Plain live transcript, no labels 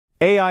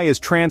AI is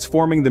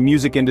transforming the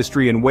music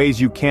industry in ways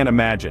you can't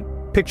imagine.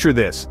 Picture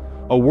this: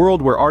 a world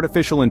where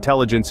artificial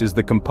intelligence is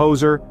the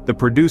composer, the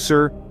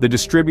producer, the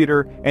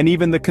distributor, and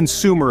even the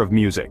consumer of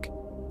music.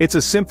 It's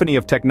a symphony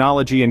of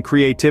technology and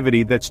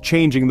creativity that's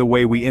changing the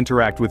way we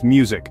interact with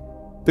music.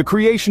 The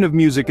creation of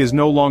music is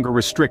no longer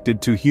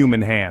restricted to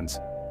human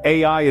hands.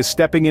 AI is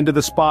stepping into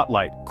the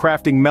spotlight,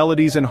 crafting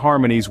melodies and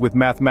harmonies with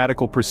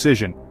mathematical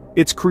precision.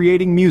 It's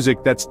creating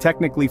music that's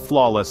technically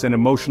flawless and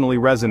emotionally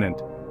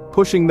resonant,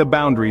 pushing the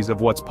boundaries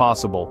of what's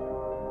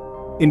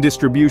possible. In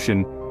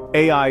distribution,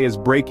 AI is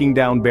breaking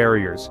down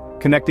barriers,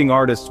 connecting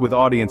artists with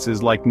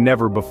audiences like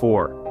never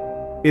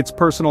before. It's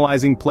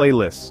personalizing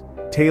playlists,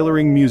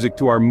 tailoring music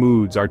to our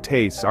moods, our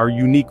tastes, our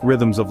unique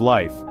rhythms of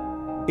life.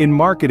 In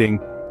marketing,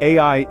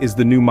 AI is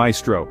the new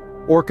maestro,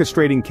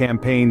 orchestrating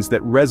campaigns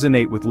that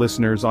resonate with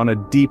listeners on a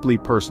deeply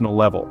personal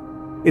level.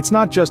 It's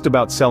not just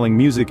about selling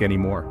music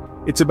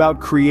anymore, it's about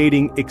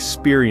creating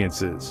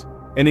experiences.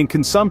 And in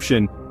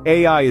consumption,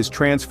 AI is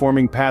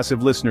transforming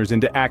passive listeners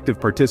into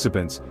active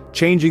participants,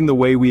 changing the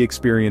way we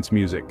experience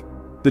music.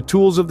 The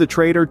tools of the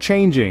trade are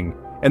changing,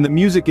 and the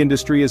music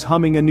industry is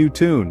humming a new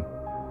tune.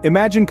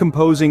 Imagine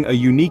composing a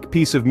unique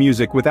piece of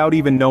music without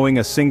even knowing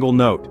a single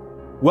note.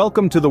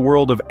 Welcome to the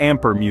world of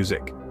Amper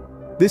Music.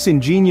 This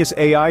ingenious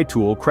AI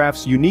tool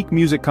crafts unique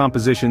music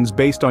compositions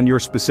based on your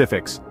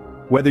specifics.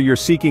 Whether you're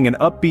seeking an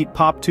upbeat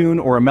pop tune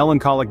or a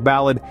melancholic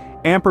ballad,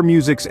 Amper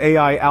Music's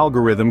AI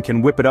algorithm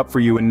can whip it up for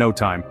you in no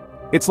time.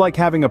 It's like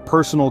having a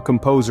personal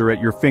composer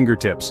at your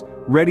fingertips,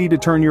 ready to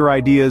turn your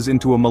ideas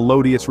into a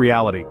melodious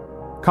reality.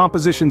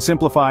 Composition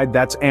simplified,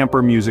 that's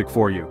Amper Music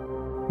for you.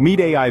 Meet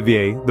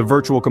aiva, the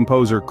virtual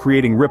composer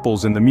creating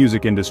ripples in the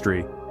music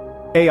industry.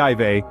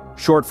 aiva,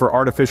 short for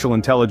Artificial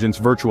Intelligence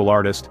Virtual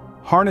Artist,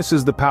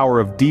 harnesses the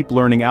power of deep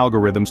learning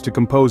algorithms to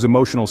compose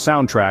emotional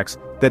soundtracks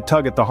that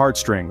tug at the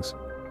heartstrings.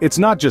 It's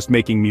not just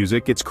making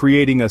music, it's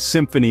creating a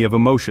symphony of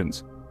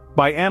emotions.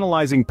 By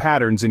analyzing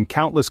patterns in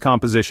countless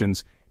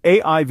compositions,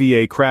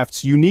 aiva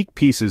crafts unique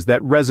pieces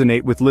that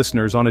resonate with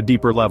listeners on a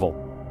deeper level.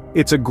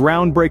 It's a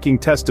groundbreaking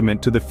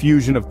testament to the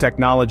fusion of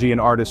technology and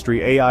artistry,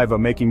 aiva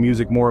making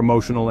music more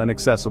emotional and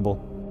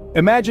accessible.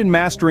 Imagine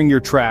mastering your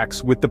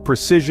tracks with the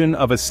precision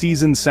of a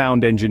seasoned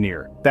sound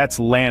engineer. That's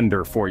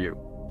LANDR for you.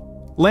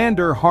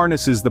 LANDR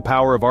harnesses the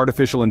power of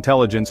artificial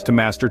intelligence to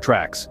master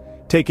tracks,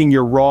 taking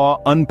your raw,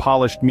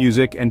 unpolished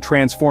music and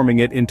transforming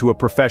it into a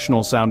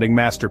professional-sounding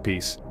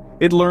masterpiece.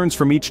 It learns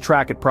from each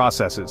track it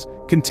processes,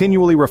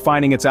 continually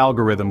refining its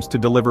algorithms to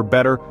deliver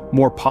better,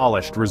 more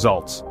polished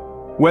results.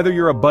 Whether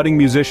you're a budding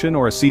musician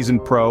or a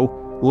seasoned pro,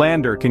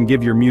 LANDR can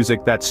give your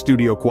music that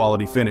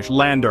studio-quality finish.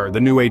 LANDR, the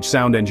new age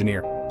sound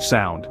engineer.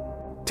 Sound.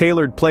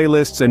 Tailored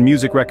playlists and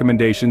music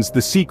recommendations.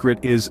 The secret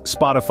is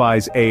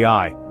Spotify's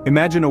AI.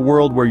 Imagine a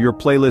world where your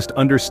playlist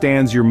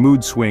understands your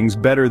mood swings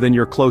better than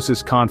your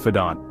closest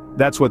confidant.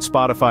 That's what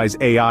Spotify's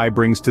AI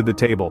brings to the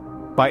table.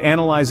 By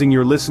analyzing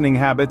your listening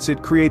habits,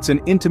 it creates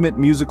an intimate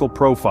musical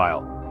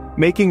profile,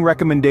 making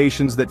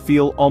recommendations that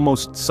feel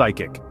almost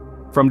psychic.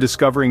 From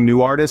discovering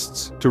new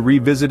artists to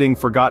revisiting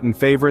forgotten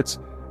favorites,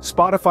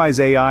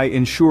 Spotify's AI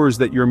ensures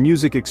that your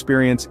music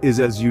experience is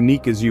as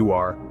unique as you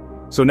are.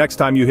 So next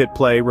time you hit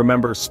play,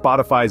 remember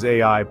Spotify's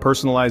AI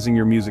personalizing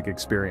your music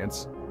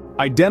experience.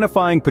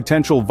 Identifying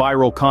potential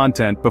viral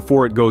content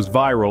before it goes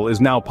viral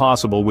is now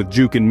possible with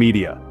Jukin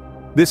Media.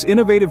 This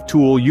innovative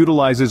tool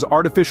utilizes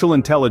artificial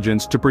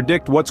intelligence to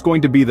predict what's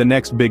going to be the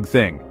next big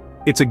thing.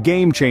 It's a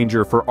game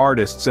changer for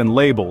artists and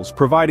labels,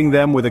 providing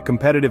them with a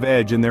competitive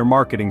edge in their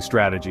marketing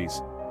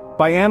strategies.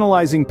 By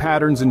analyzing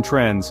patterns and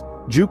trends,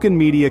 Jukin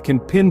Media can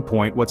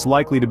pinpoint what's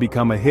likely to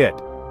become a hit,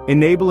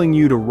 enabling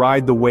you to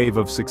ride the wave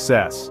of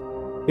success.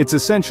 It's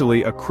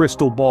essentially a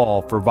crystal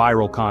ball for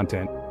viral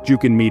content.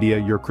 Jukin Media,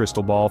 your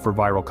crystal ball for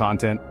viral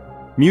content.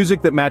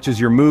 Music that matches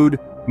your mood,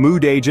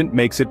 Moodagent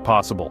makes it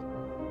possible.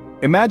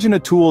 Imagine a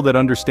tool that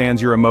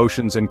understands your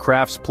emotions and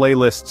crafts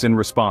playlists in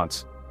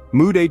response.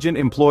 Moodagent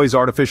employs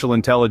artificial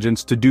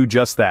intelligence to do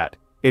just that.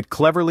 It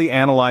cleverly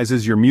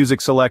analyzes your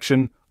music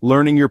selection,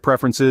 learning your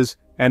preferences,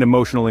 and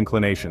emotional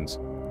inclinations.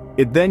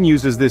 It then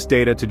uses this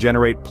data to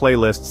generate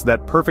playlists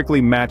that perfectly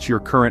match your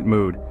current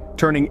mood,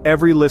 turning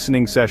every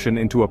listening session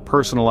into a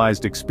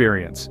personalized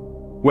experience.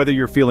 Whether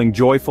you're feeling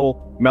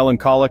joyful,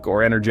 melancholic,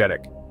 or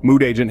energetic,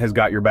 Moodagent has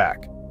got your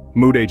back.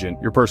 Moodagent,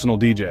 your personal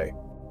DJ.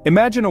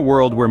 Imagine a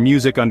world where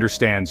music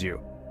understands you.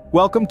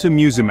 Welcome to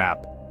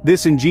Musimap.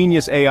 This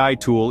ingenious AI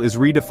tool is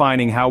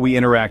redefining how we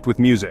interact with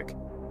music.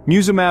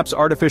 Musimap's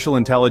artificial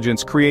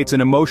intelligence creates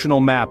an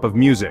emotional map of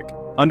music,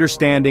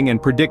 understanding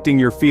and predicting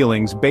your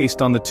feelings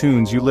based on the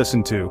tunes you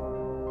listen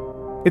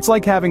to. It's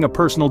like having a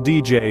personal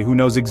DJ who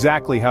knows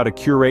exactly how to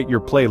curate your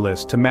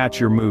playlist to match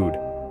your mood.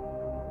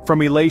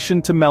 From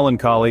elation to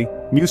melancholy,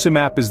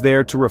 Musimap is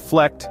there to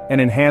reflect and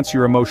enhance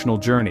your emotional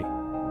journey.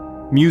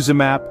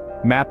 Musimap,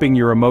 mapping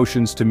your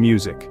emotions to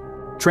music.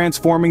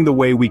 Transforming the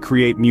way we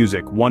create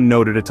music, one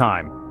note at a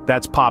time.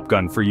 That's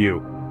Popgun for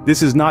you.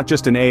 This is not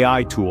just an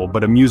AI tool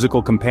but a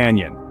musical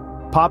companion.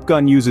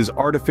 Popgun uses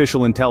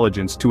artificial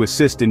intelligence to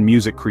assist in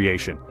music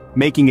creation,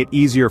 making it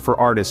easier for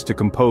artists to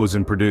compose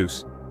and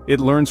produce. It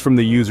learns from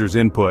the user's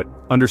input,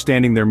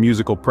 understanding their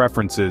musical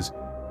preferences,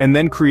 and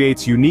then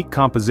creates unique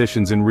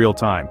compositions in real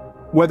time.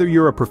 Whether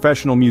you're a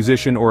professional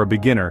musician or a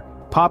beginner,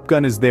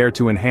 Popgun is there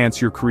to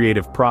enhance your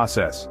creative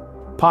process.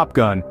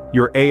 Popgun,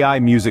 your AI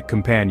music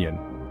companion.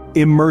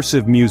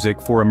 Immersive music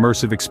for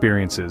immersive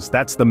experiences,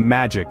 that's the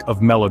magic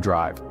of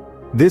Melodrive.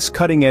 This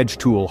cutting-edge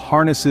tool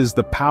harnesses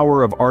the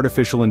power of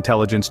artificial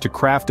intelligence to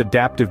craft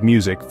adaptive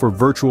music for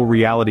virtual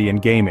reality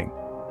and gaming.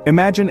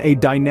 Imagine a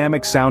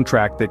dynamic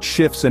soundtrack that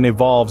shifts and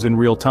evolves in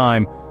real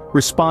time,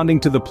 responding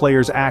to the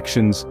player's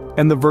actions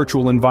and the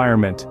virtual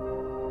environment.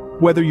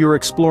 Whether you're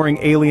exploring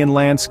alien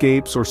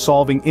landscapes or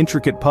solving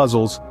intricate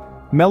puzzles,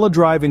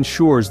 Melodrive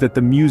ensures that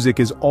the music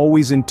is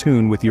always in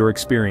tune with your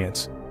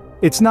experience.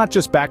 It's not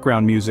just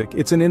background music,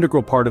 it's an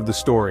integral part of the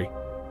story.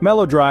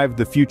 Melodrive,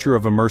 the future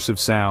of immersive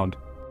sound.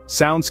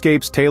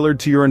 Soundscapes tailored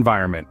to your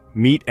environment.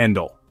 Meet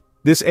Endel.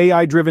 This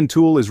AI-driven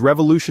tool is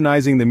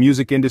revolutionizing the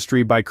music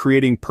industry by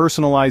creating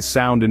personalized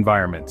sound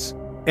environments.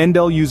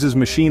 Endel uses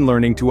machine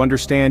learning to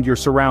understand your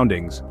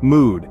surroundings,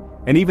 mood,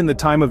 and even the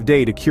time of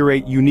day to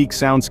curate unique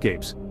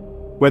soundscapes.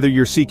 Whether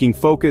you're seeking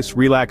focus,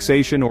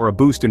 relaxation, or a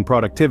boost in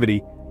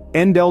productivity,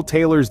 Endel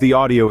tailors the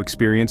audio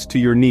experience to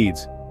your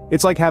needs.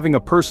 It's like having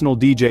a personal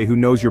DJ who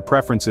knows your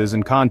preferences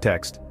and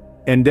context.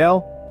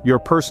 Endel, your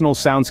personal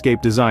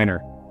soundscape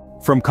designer.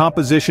 From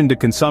composition to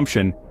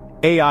consumption,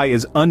 AI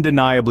is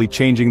undeniably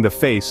changing the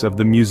face of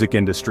the music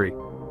industry.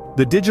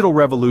 The digital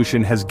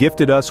revolution has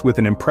gifted us with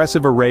an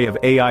impressive array of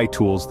AI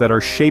tools that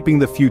are shaping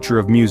the future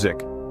of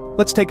music.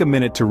 Let's take a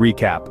minute to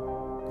recap.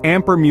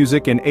 Amper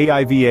Music and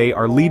aiva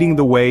are leading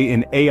the way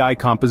in AI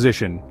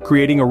composition,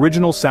 creating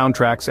original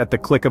soundtracks at the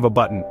click of a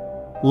button.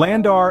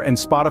 LANDR and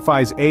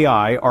Spotify's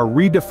AI are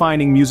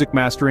redefining music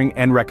mastering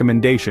and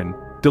recommendation,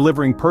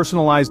 delivering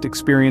personalized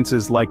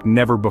experiences like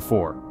never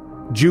before.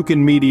 Jukin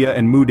Media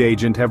and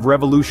Moodagent have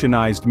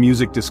revolutionized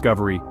music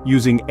discovery,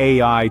 using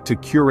AI to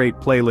curate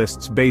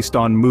playlists based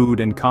on mood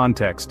and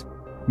context.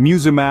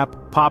 Musimap,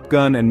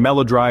 Popgun, and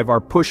Melodrive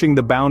are pushing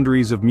the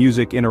boundaries of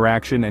music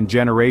interaction and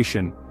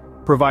generation,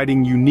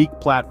 providing unique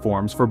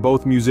platforms for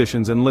both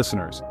musicians and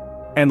listeners.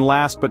 And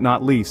last but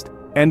not least,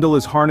 Endel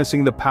is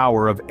harnessing the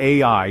power of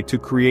AI to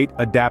create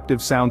adaptive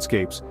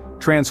soundscapes,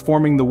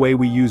 transforming the way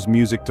we use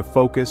music to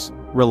focus,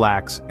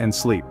 relax, and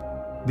sleep.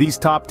 These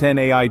top 10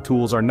 AI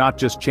tools are not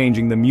just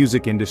changing the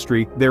music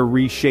industry, they're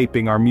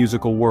reshaping our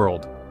musical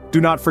world. Do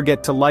not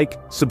forget to like,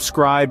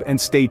 subscribe, and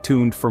stay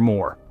tuned for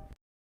more.